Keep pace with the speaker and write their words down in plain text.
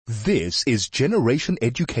This is Generation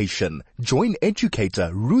Education. Join educator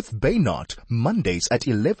Ruth Beinart Mondays at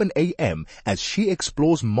 11 a.m. as she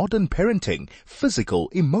explores modern parenting, physical,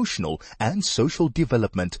 emotional, and social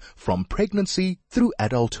development from pregnancy through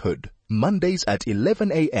adulthood. Mondays at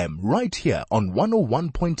 11 a.m. right here on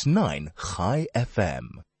 101.9 High FM.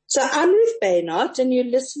 So I'm Ruth Beinart and you're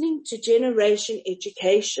listening to Generation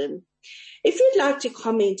Education. If you'd like to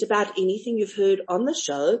comment about anything you've heard on the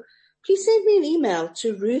show, please send me an email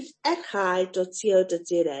to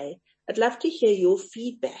ruth@high.co.za. I'd love to hear your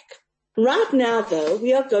feedback. Right now, though,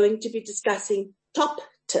 we are going to be discussing top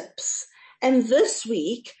tips. And this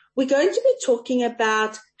week, we're going to be talking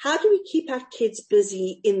about how do we keep our kids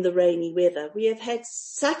busy in the rainy weather. We have had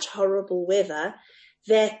such horrible weather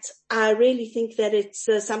that I really think that it's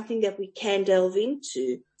something that we can delve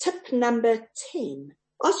into. Tip number 10.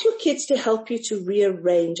 Ask your kids to help you to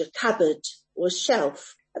rearrange a cupboard or a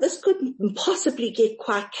shelf. This could possibly get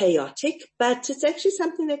quite chaotic, but it's actually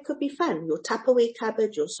something that could be fun. Your Tupperware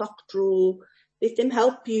cupboard, your sock drawer, let them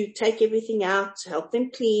help you take everything out, help them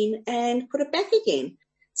clean and put it back again.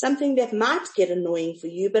 Something that might get annoying for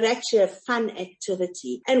you, but actually a fun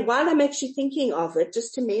activity. And while I'm actually thinking of it,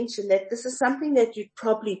 just to mention that this is something that you'd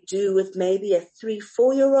probably do with maybe a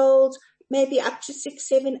 3-4-year-old, maybe up to 6,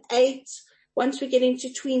 7, 8. Once we get into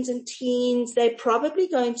tweens and teens, they're probably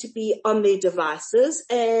going to be on their devices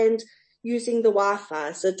and using the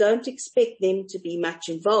Wi-Fi. So don't expect them to be much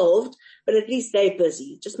involved, but at least they're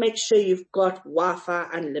busy. Just make sure you've got Wi-Fi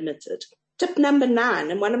unlimited. Tip number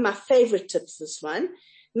 9, and one of my favorite tips, this one,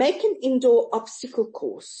 make an indoor obstacle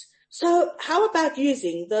course. So how about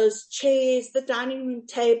using those chairs, the dining room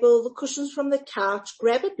table, the cushions from the couch,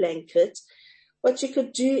 grab a blanket. What you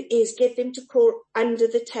could do is get them to crawl under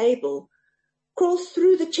the table. Crawl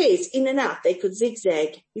through the chairs, in and out. They could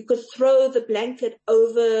zigzag. You could throw the blanket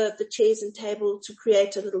over the chairs and table to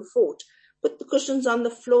create a little fort. Put the cushions on the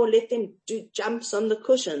floor, let them do jumps on the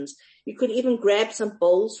cushions. You could even grab some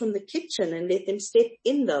bowls from the kitchen and let them step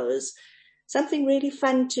in those. Something really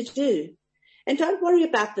fun to do. And don't worry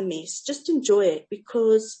about the mess. Just enjoy it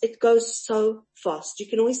because it goes so fast. You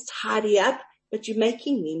can always tidy up, but you're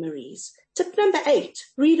making memories. Tip number 8,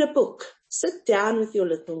 read a book. Sit down with your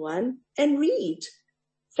little one and read.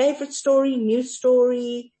 Favorite story, new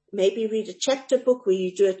story, maybe read a chapter book where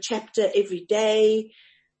you do a chapter every day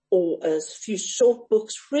or a few short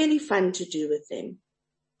books. Really fun to do with them.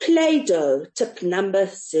 Play-Doh, tip number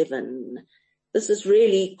 7. This is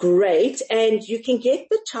really great and you can get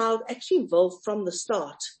the child actually involved from the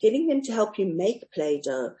start, getting them to help you make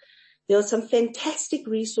Play-Doh. There are some fantastic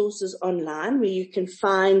resources online where you can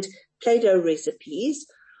find Play-Doh recipes.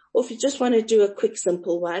 Or if you just want to do a quick,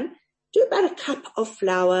 simple one, do about a cup of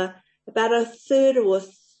flour, about a third or a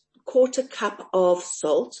quarter cup of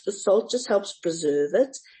salt. The salt just helps preserve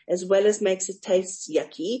it as well as makes it taste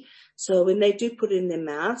yucky. So when they do put it in their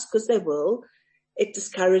mouths, because they will, it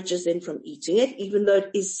discourages them from eating it, even though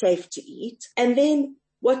it is safe to eat. And then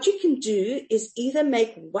what you can do is either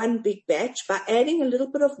make one big batch by adding a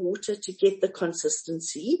little bit of water to get the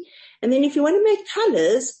consistency. And then if you want to make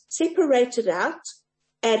colors, separate it out.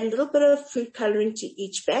 Add a little bit of food coloring to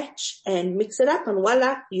each batch and mix it up and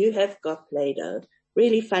voila, you have got Play-Doh.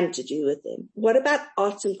 Really fun to do with them. What about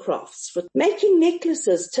arts and crafts? For making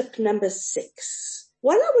necklaces, tip number 6.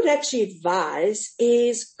 What I would actually advise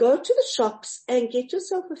is go to the shops and get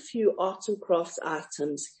yourself a few arts and crafts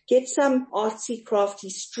items. Get some artsy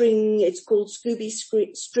crafty string. It's called Scooby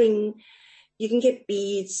string. You can get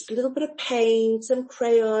beads, a little bit of paint, some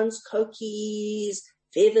crayons, cookies,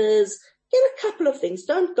 feathers. Get a couple of things.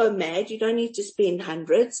 Don't go mad. You don't need to spend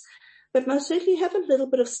hundreds, but most certainly have a little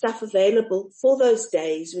bit of stuff available for those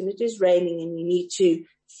days when it is raining and you need to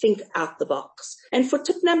think out the box. And for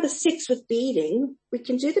tip number 6 with beading, we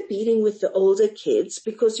can do the beading with the older kids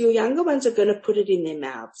because your younger ones are going to put it in their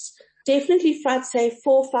mouths. Definitely, I'd say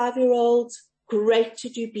 4 or 5-year-olds, great to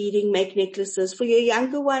do beading, make necklaces. For your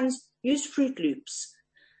younger ones, use Fruit Loops.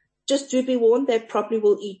 Just do be warned, they probably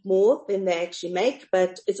will eat more than they actually make,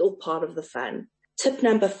 but it's all part of the fun. Tip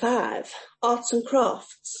number 5, arts and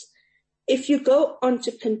crafts. If you go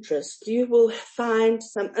onto Pinterest, you will find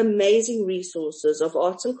some amazing resources of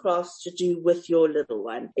arts and crafts to do with your little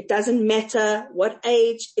one. It doesn't matter what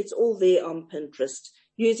age, it's all there on Pinterest.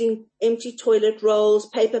 Using empty toilet rolls,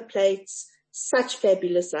 paper plates, such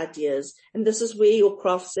fabulous ideas. And this is where your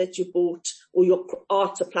crafts that you bought or your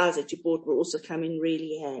art supplies that you bought will also come in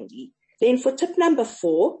really handy. Then for tip number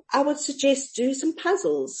 4, I would suggest do some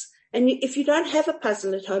puzzles. And if you don't have a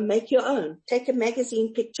puzzle at home, make your own. Take a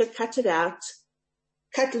magazine picture, cut it out,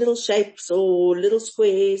 cut little shapes or little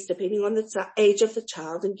squares, depending on the age of the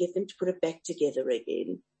child, and get them to put it back together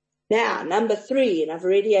again. Now, number 3, and I've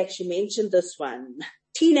already actually mentioned this one,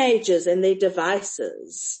 teenagers and their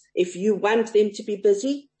devices. If you want them to be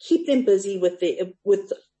busy, keep them busy with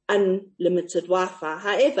unlimited Wi-Fi.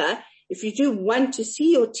 However, if you do want to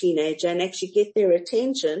see your teenager and actually get their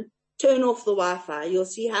attention, turn off the Wi-Fi. You'll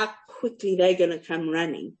see how quickly they're going to come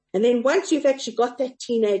running. And then once you've actually got that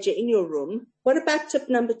teenager in your room, what about tip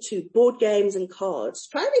number 2, board games and cards?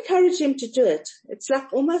 Try and encourage them to do it. It's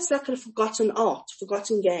almost like a forgotten art,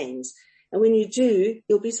 forgotten games. And when you do,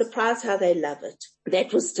 you'll be surprised how they love it.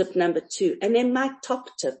 That was tip number 2. And then my top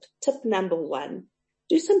tip number 1,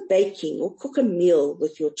 do some baking or cook a meal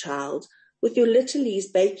with your child. With your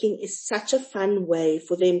littlies, baking is such a fun way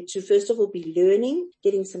for them to, first of all, be learning,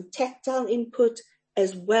 getting some tactile input,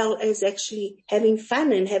 as well as actually having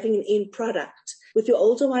fun and having an end product. With your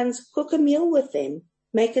older ones, cook a meal with them.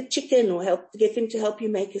 Make a chicken or get them to help you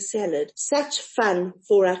make a salad. Such fun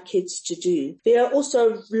for our kids to do. There are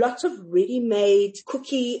also lots of ready-made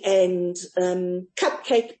cookie and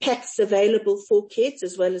cupcake packs available for kids,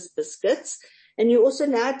 as well as biscuits. And you also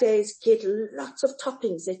nowadays get lots of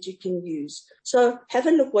toppings that you can use. So have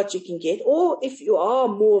a look what you can get. Or if you are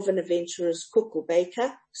more of an adventurous cook or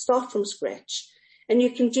baker, start from scratch. And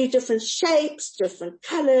you can do different shapes, different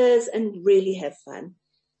colors, and really have fun.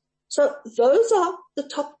 So those are the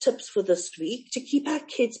top tips for this week to keep our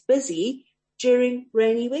kids busy during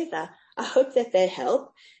rainy weather. I hope that they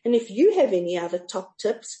help. And if you have any other top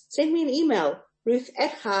tips, send me an email,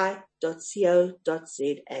 ruth@chai.co.za.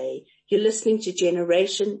 You're listening to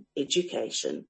Generation Education.